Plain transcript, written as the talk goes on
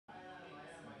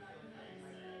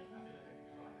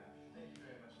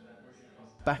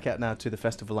back out now to the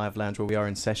Festival Live Lounge, where we are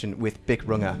in session with Bik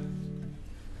Runga.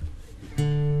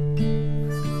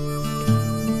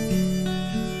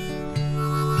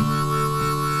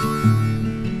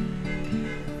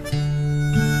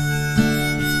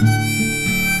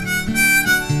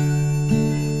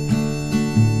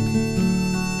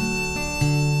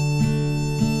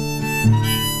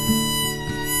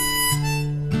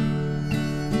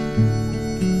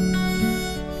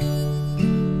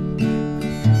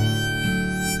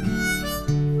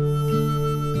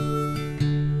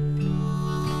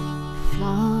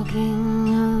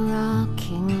 Flogging a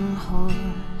rocking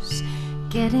horse,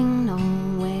 getting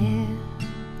nowhere.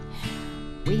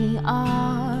 We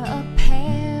are a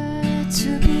pair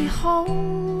to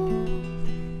behold.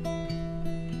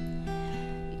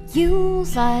 You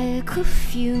like a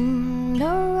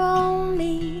funeral,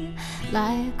 me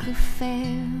like a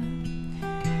fair.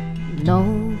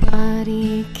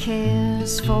 Nobody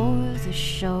cares for the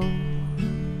show.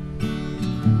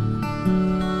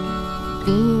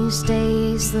 These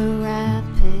days the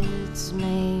rapids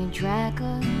may drag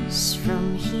us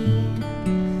from here,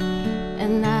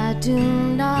 and I do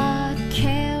not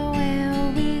care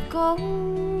where we go.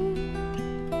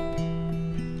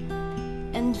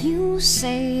 And you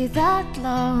say that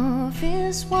love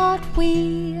is what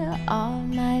we are,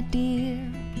 my dear,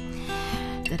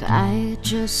 that I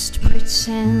just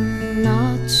pretend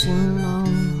not to know.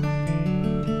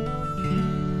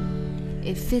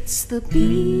 If it's the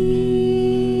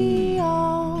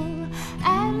be-all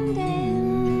and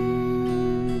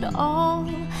end-all,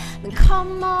 then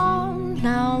come on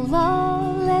now,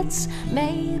 love, let's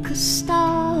make a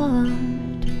start.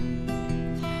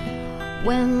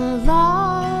 When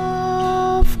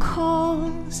love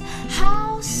calls,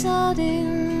 how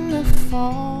sudden the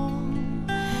fall,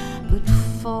 but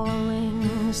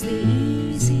falling's the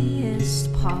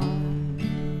easiest part.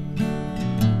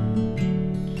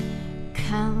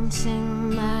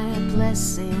 Counting my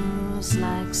blessings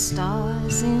like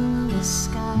stars in the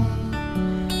sky,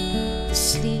 the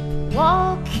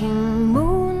sleepwalking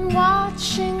moon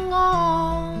watching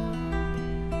on.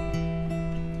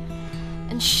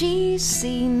 And she's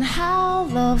seen how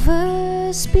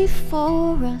lovers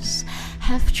before us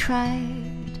have tried.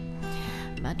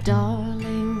 My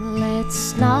darling,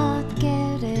 let's not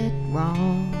get it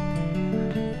wrong.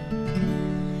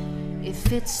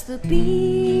 If it's the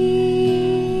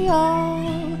be-all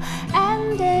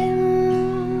and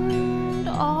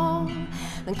end-all,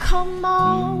 then come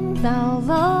on now,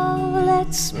 love,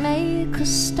 let's make a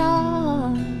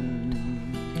start.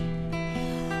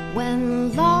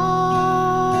 When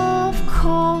love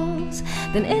calls,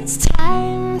 then it's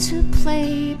time to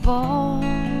play ball,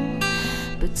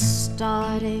 but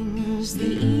starting's the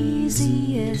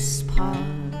easiest part.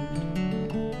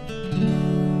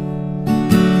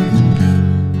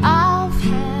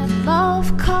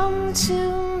 Love come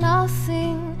to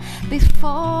nothing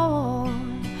before,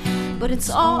 but it's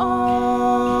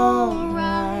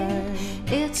alright,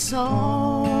 it's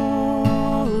alright.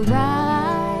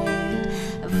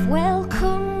 I've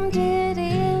welcomed it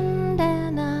in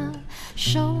and I've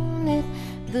shown it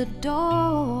the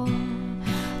door,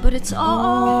 but it's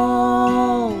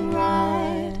alright,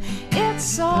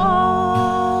 it's alright.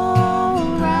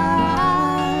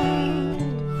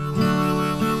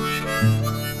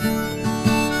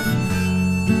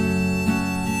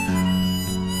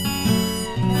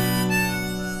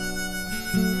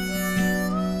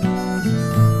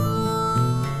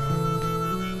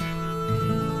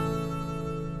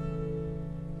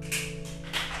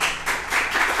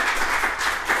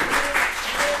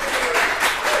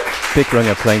 Bik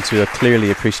Runga playing to a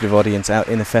clearly appreciative audience out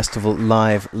in the Festival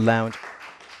Live Lounge.